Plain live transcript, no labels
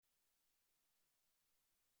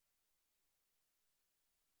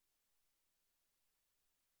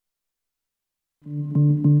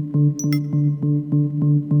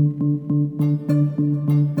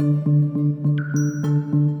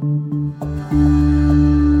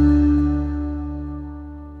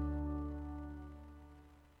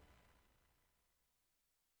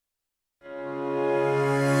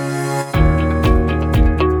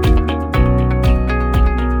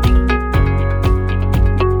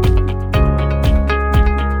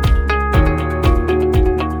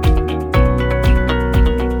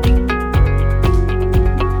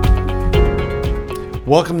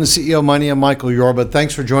Welcome to CEO Money. I'm Michael Yorba.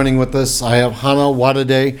 Thanks for joining with us. I have Hana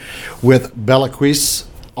Worede with Belakis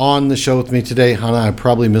on the show with me today. Hana, I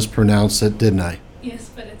probably mispronounced it, didn't I?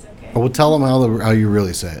 Yes, but it's okay. Well, tell them how you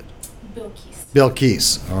really say it.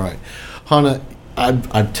 Belakis. All right. Hana,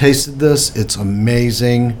 I've tasted this. It's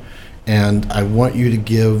amazing. And I want you to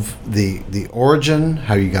give the origin,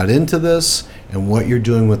 how you got into this, and what you're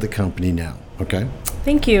doing with the company now. Okay?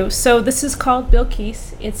 Thank you. So this is called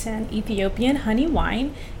Belakis. It's an Ethiopian honey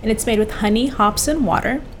wine, and it's made with honey, hops, and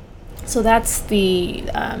water. So that's the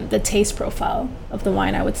taste profile of the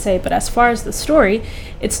wine, I would say. But as far as the story,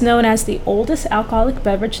 it's known as the oldest alcoholic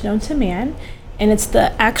beverage known to man, and it's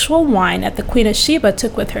the actual wine that the Queen of Sheba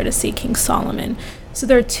took with her to see King Solomon. So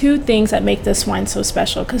there are two things that make this wine so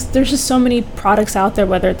special, because there's just so many products out there,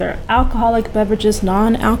 whether they're alcoholic beverages,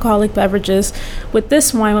 non-alcoholic beverages. With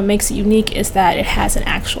this wine, what makes it unique is that it has an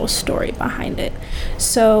actual story behind it.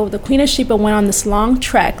 So the Queen of Sheba went on this long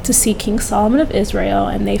trek to see King Solomon of Israel,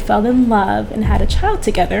 and they fell in love and had a child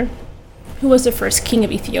together, who was the first king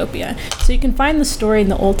of Ethiopia. So you can find the story in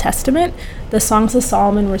the Old Testament. The songs of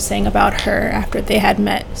Solomon were sang about her after they had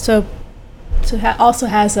met. So also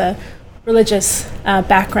has a religious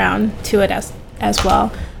background to it as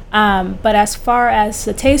well. But as far as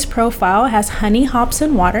the taste profile, it has honey, hops,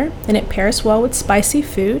 and water, and it pairs well with spicy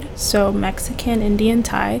food, so Mexican, Indian,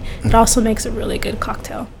 Thai. It also makes a really good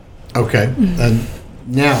cocktail. Okay. And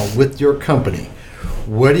now, with your company,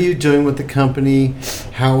 what are you doing with the company?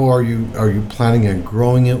 How are you planning on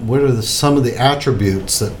growing it? What are some of the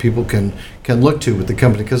attributes that people can look to with the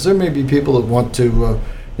company? Because there may be people that want to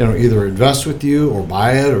either invest with you or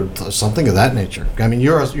buy it or something of that nature. I mean,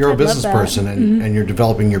 you're a business person and you're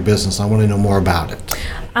developing your business. I want to know more about it.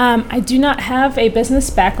 I do not have a business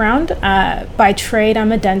background. By trade,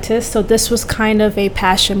 I'm a dentist, so this was kind of a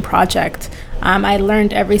passion project. I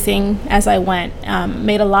learned everything as I went,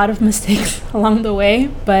 made a lot of mistakes along the way,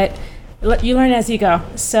 but you learn as you go.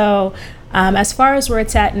 So as far as where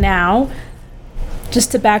it's at now,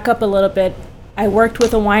 just to back up a little bit, I worked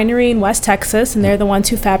with a winery in West Texas, and they're the ones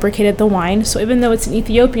who fabricated the wine. So even though it's an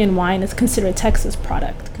Ethiopian wine, it's considered a Texas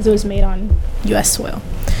product because it was made on U.S. soil.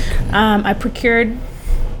 I procured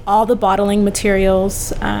all the bottling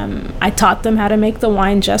materials. I taught them how to make the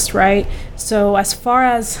wine just right. So as far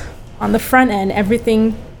as on the front end,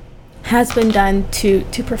 everything has been done to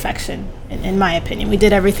perfection, in my opinion. We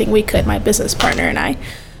did everything we could, my business partner and I.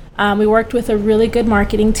 We worked with a really good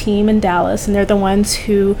marketing team in Dallas, and they're the ones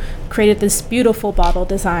who created this beautiful bottle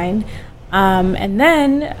design. And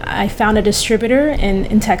then I found a distributor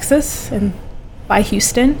in Texas and by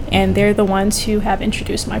Houston, and they're the ones who have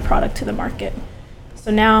introduced my product to the market.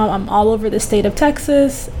 So now I'm all over the state of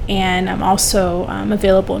Texas, and I'm also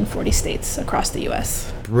available in 40 states across the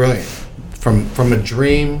U.S. Brilliant. From a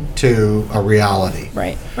dream to a reality.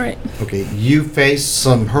 Right. Okay, you faced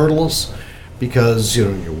some hurdles because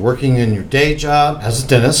you're working in your day job as a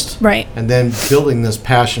dentist, right, and then building this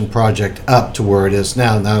passion project up to where it is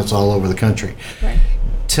now. Now it's all over the country. Right.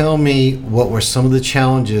 Tell me what were some of the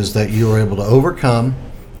challenges that you were able to overcome,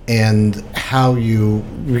 and how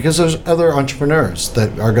because there's other entrepreneurs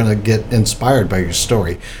that are going to get inspired by your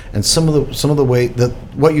story, and some of the way that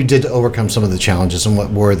what you did to overcome some of the challenges, and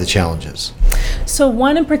what were the challenges. So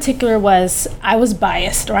one in particular was I was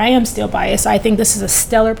biased, or I am still biased. I think this is a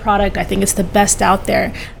stellar product. I think it's the best out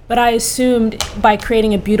there. But I assumed by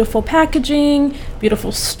creating a beautiful packaging,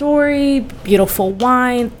 beautiful story, beautiful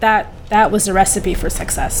wine, that was the recipe for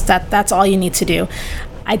success. That's all you need to do.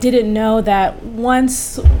 I didn't know that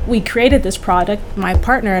once we created this product, my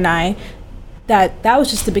partner and I, that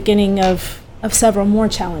was just the beginning of several more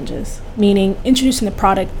challenges, meaning introducing the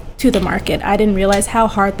product to the market. I didn't realize how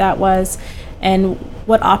hard that was and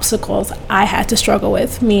what obstacles I had to struggle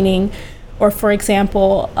with, meaning, or for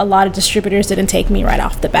example, a lot of distributors didn't take me right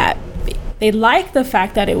off the bat. They liked the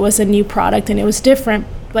fact that it was a new product and it was different,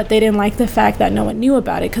 but they didn't like the fact that no one knew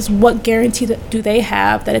about it, because what guarantee do they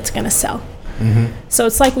have that it's going to sell? Mm-hmm. So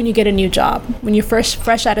it's like when you get a new job, when you're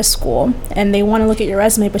fresh out of school and they want to look at your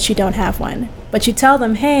resume, but you don't have one. But you tell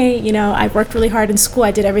them, hey, I've worked really hard in school.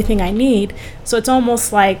 I did everything I need. So it's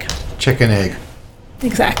almost like chicken egg.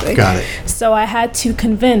 Exactly. Got it. So I had to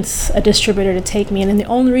convince a distributor to take me, and the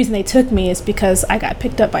only reason they took me is because I got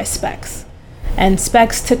picked up by Specs. And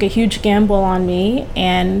Specs took a huge gamble on me,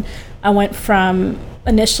 and I went from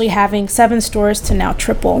initially having 7 stores to now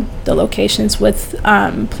triple the locations with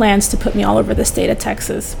plans to put me all over the state of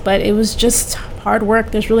Texas. But it was just hard work.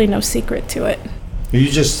 There's really no secret to it. You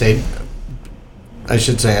just stayed, I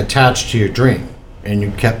should say, attached to your dream, and you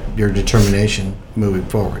kept your determination moving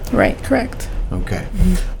forward. Right, correct. Okay.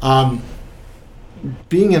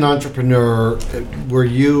 Being an entrepreneur, were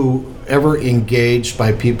you ever engaged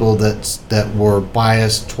by people that were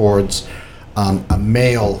biased towards a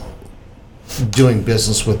male doing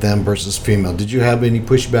business with them versus female? Did you have any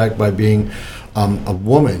pushback by being a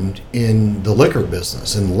woman in the liquor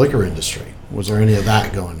business, in the liquor industry? Was there any of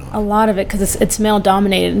that going on? A lot of it, because it's male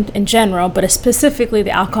dominated in general, but specifically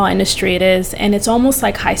the alcohol industry it is, and it's almost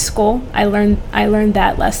like high school. I learned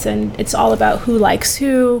that lesson. It's all about who likes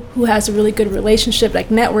who has a really good relationship. Like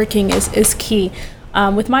networking is key.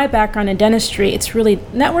 With my background in dentistry, it's really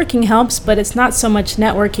networking helps, but it's not so much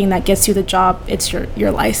networking that gets you the job. It's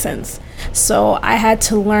your license. So I had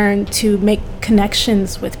to learn to make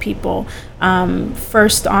connections with people,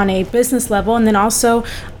 first on a business level, and then also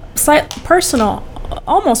personal,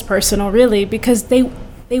 almost personal, really, because they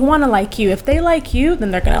want to like you. If they like you,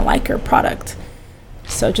 then they're going to like your product.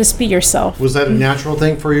 So just be yourself. Was that a natural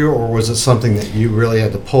thing for you, or was it something that you really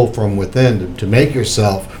had to pull from within to make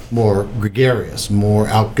yourself more gregarious, more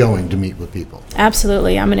outgoing to meet with people?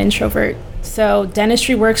 Absolutely. I'm an introvert. So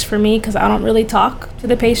dentistry works for me because I don't really talk to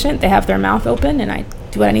the patient. They have their mouth open, and I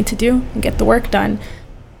do what I need to do and get the work done.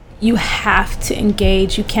 You have to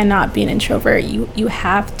engage. You cannot be an introvert. You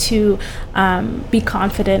have to be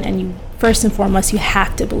confident, and you first and foremost, you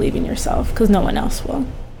have to believe in yourself because no one else will.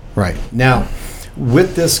 Right. Now,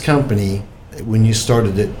 with this company, when you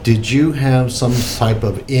started it, did you have some type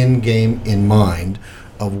of end game in mind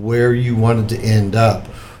of where you wanted to end up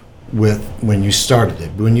with when you started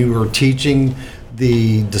it, when you were teaching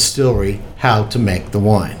the distillery how to make the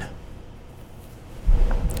wine?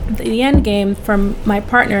 The end game from my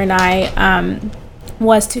partner and I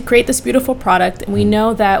was to create this beautiful product. And we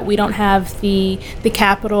know that we don't have the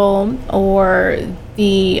capital or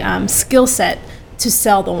the skill set to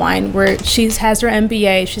sell the wine. Where she has her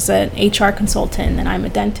MBA, she's an HR consultant, and I'm a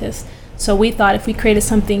dentist. So we thought if we created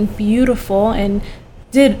something beautiful and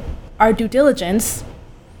did our due diligence,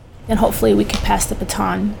 then hopefully we could pass the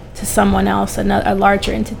baton to someone else, a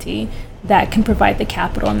larger entity that can provide the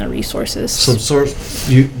capital and the resources. So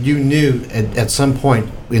you knew at some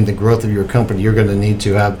point in the growth of your company, you're going to need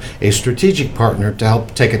to have a strategic partner to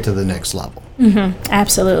help take it to the next level. Mm-hmm.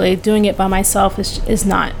 Absolutely. Doing it by myself is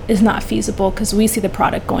not feasible because we see the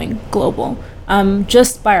product going global.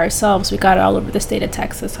 Just by ourselves, we got it all over the state of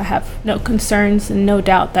Texas. I have no concerns and no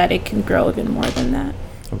doubt that it can grow even more than that.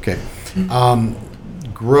 Okay.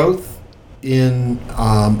 Growth in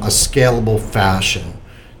a scalable fashion.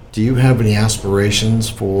 Do you have any aspirations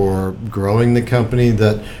for growing the company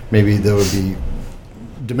that maybe there would be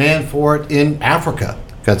demand for it in Africa?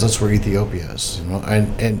 Because that's where Ethiopia is,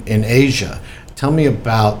 and in Asia. Tell me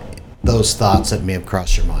about those thoughts that may have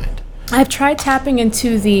crossed your mind. I've tried tapping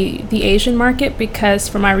into the Asian market because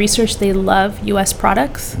for my research, they love U.S.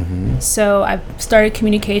 products. Mm-hmm. So I've started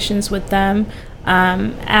communications with them.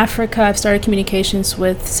 Africa, I've started communications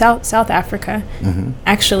with South Africa, mm-hmm.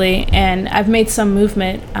 actually, and I've made some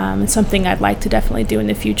movement. It's something I'd like to definitely do in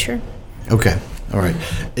the future. Okay. All right.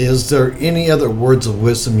 Is there any other words of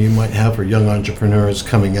wisdom you might have for young entrepreneurs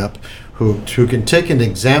coming up who can take an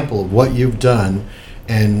example of what you've done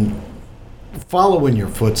and follow in your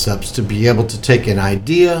footsteps to be able to take an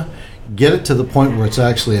idea, get it to the point where it's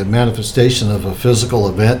actually a manifestation of a physical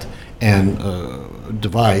event and a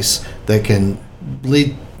device that can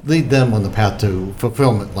lead them on the path to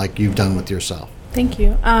fulfillment like you've done with yourself? Thank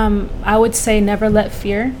you. I would say never let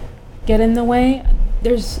fear get in the way.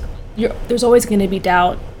 There's always going to be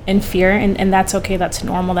doubt and fear, and that's okay. That's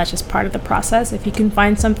normal. That's just part of the process. If you can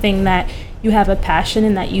find something that you have a passion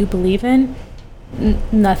and that you believe in,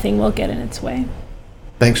 nothing will get in its way.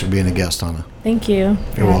 Thanks for being a guest, Hana. Thank you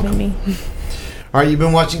for having me. All right, you've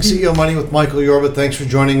been watching CEO Money with Michael Yorba. Thanks for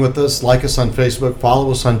joining with us. Like us on Facebook,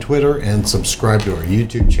 follow us on Twitter, and subscribe to our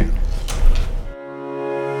YouTube channel.